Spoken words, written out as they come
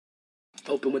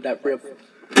Open with that riff.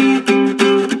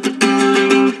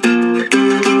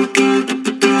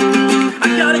 I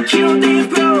gotta kill Dave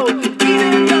Grohl,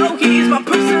 even though he's my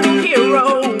personal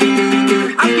hero.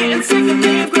 I'm getting sick of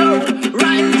Dave Grohl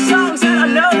writing songs that I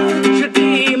know should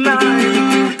be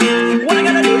mine. What I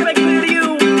gotta do to make clear to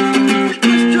you,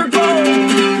 Mr. Grohl,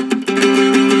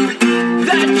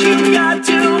 that you gotta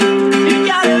go.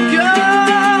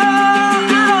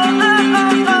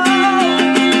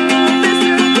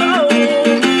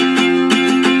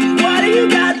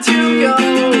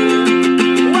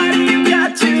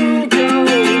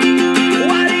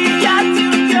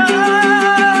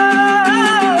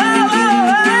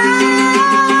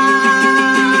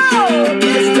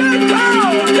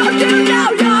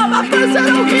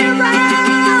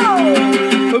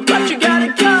 But you gotta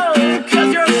go,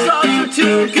 'cause your songs are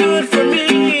too good for me.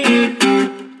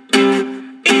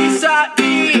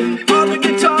 Eastside on the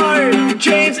guitar,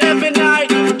 James F and Knight,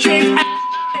 James F.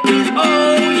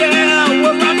 Oh yeah,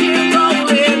 we're rock and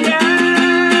rolling now.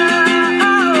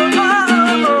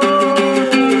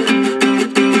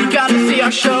 You gotta see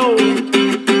our show,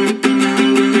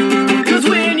 'cause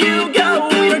when you go,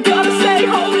 you're gonna say,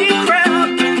 holy crap,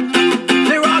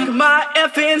 they rock my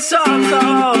effing songs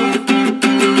off.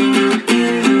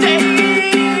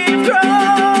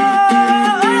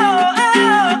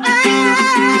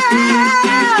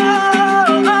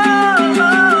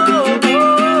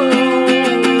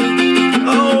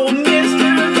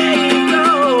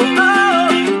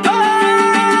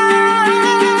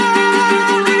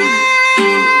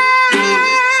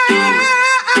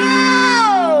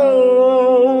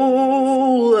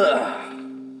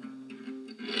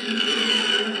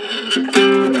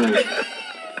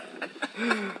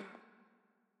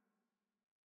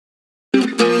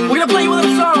 We're gonna play you a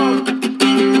little song.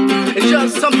 It's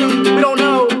just something we don't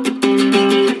know,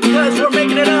 'cause we're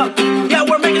making it up. Yeah,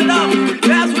 we're making it up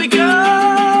as we go.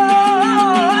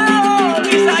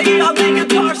 Isai on the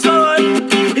guitar, son.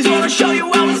 He's gonna show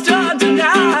you how it's done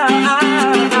tonight.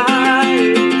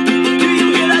 Do you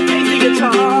hear that tasty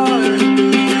guitar?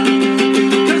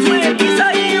 'Cause when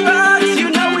Isai rocks, you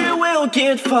know we will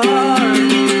get far.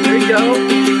 There you go.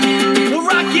 We're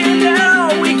rocking now.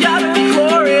 We got a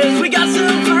chorus. We got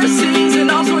some verses and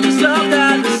all sorts of stuff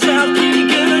that sounds pretty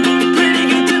good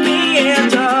to me.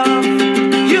 And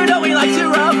you know he likes it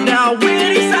rough now.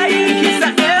 When he say he gets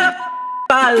the F,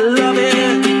 I love it.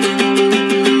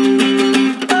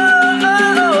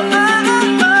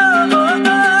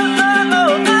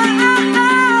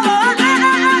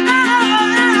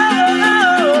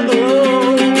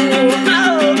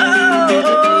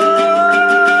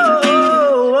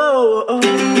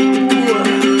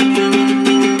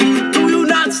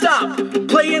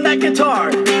 Playing that guitar,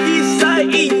 Isai,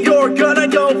 you're gonna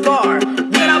go far.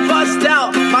 When I bust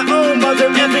out my own mother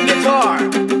effing guitar,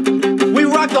 we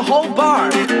rock the whole bar.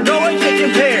 No one can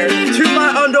compare to my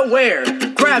underwear.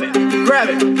 Grab it,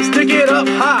 stick it up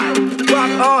high.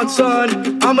 Rock on, son,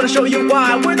 I'm gonna show you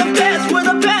why. We're the best, we're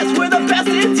the best, we're the best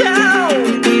in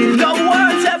town. No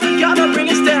one's ever gonna bring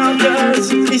us down,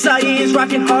 'cause Isai is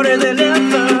rocking harder than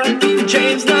ever.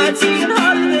 James Knight's singing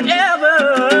harder than ever.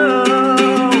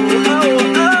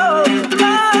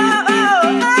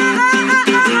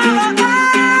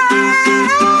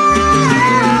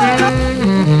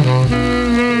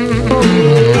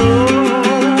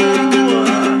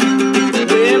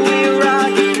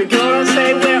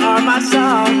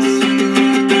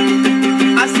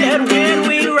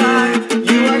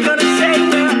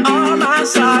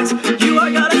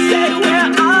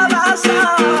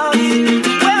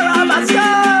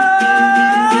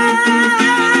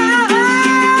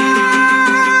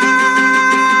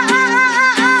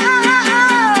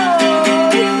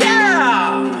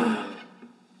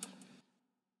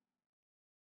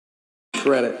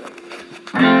 Shred it.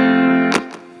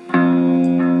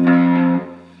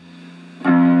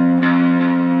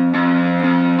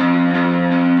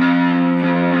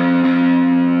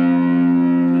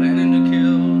 Planning to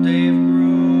kill Dave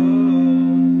Grohl.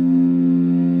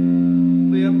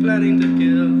 We are planning to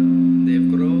kill Dave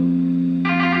Grohl.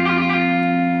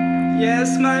 Yes,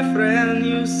 my friend,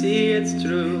 you see it's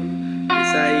true.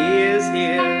 Isai is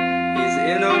here, he's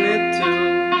in on it too.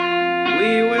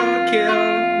 We will kill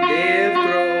Dave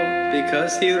Grohl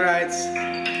because he writes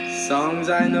songs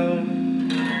I know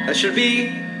that should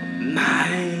be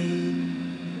mine.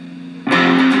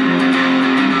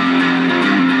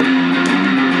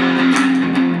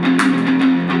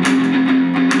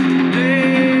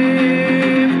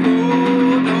 Dave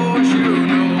Grohl, don't you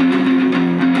know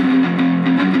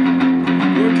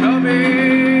we're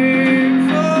coming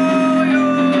for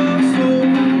your soul?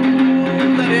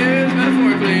 That is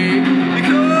metaphorically.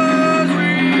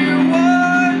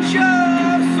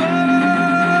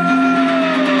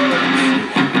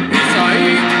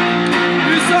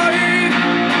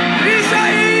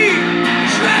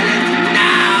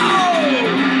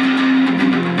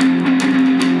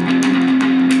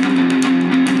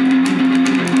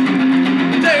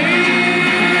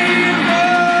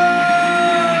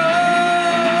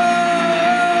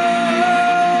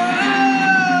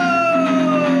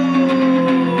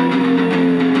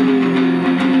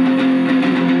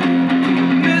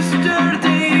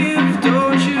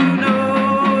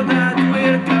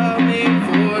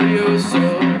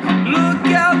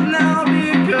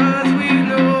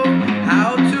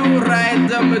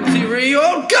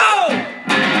 go, go!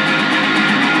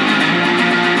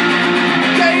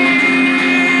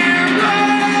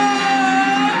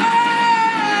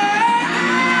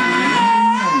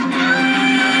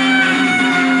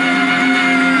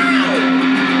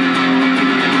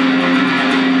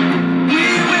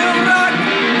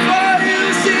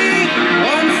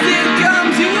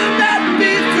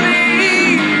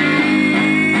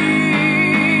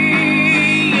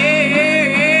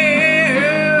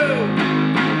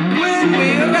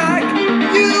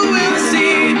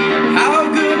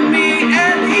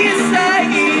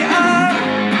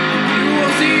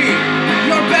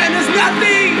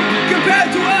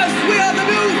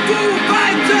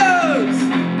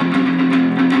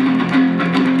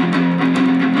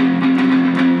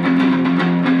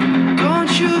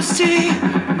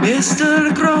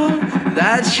 Mr. Crow,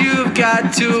 that you've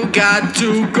got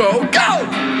to go, go!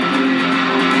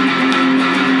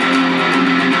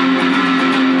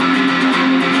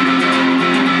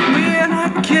 We're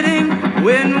not kidding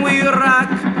when we rock,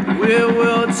 we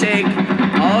will take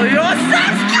all your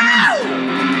stuff, go!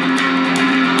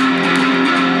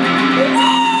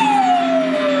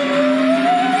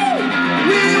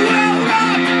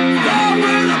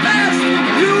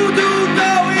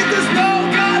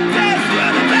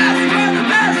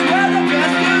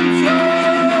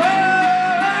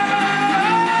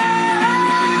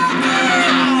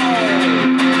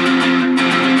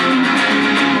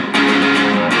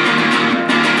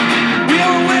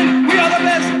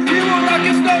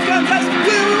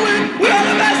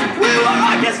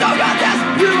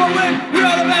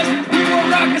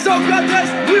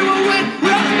 Contest, we will win,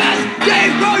 we're the best.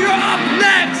 Dave Grohl, you're up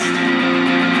next.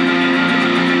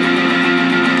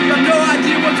 You have no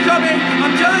idea what's coming.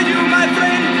 I'm telling you, my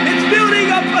friend, it's building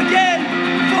up again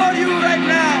for you right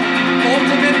now.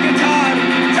 Ultimate guitar,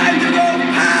 time to go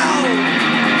pow.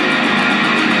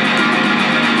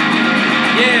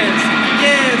 Yes,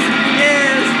 yes,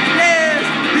 yes, yes.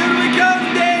 Here we come,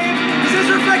 Dave. This is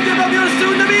reflective of your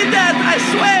soon-to-be death, I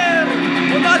swear.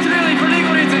 Well, not really, for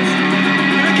legal reasons.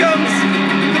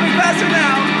 Coming faster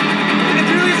now. And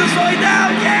it really is slowing down.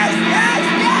 Yeah!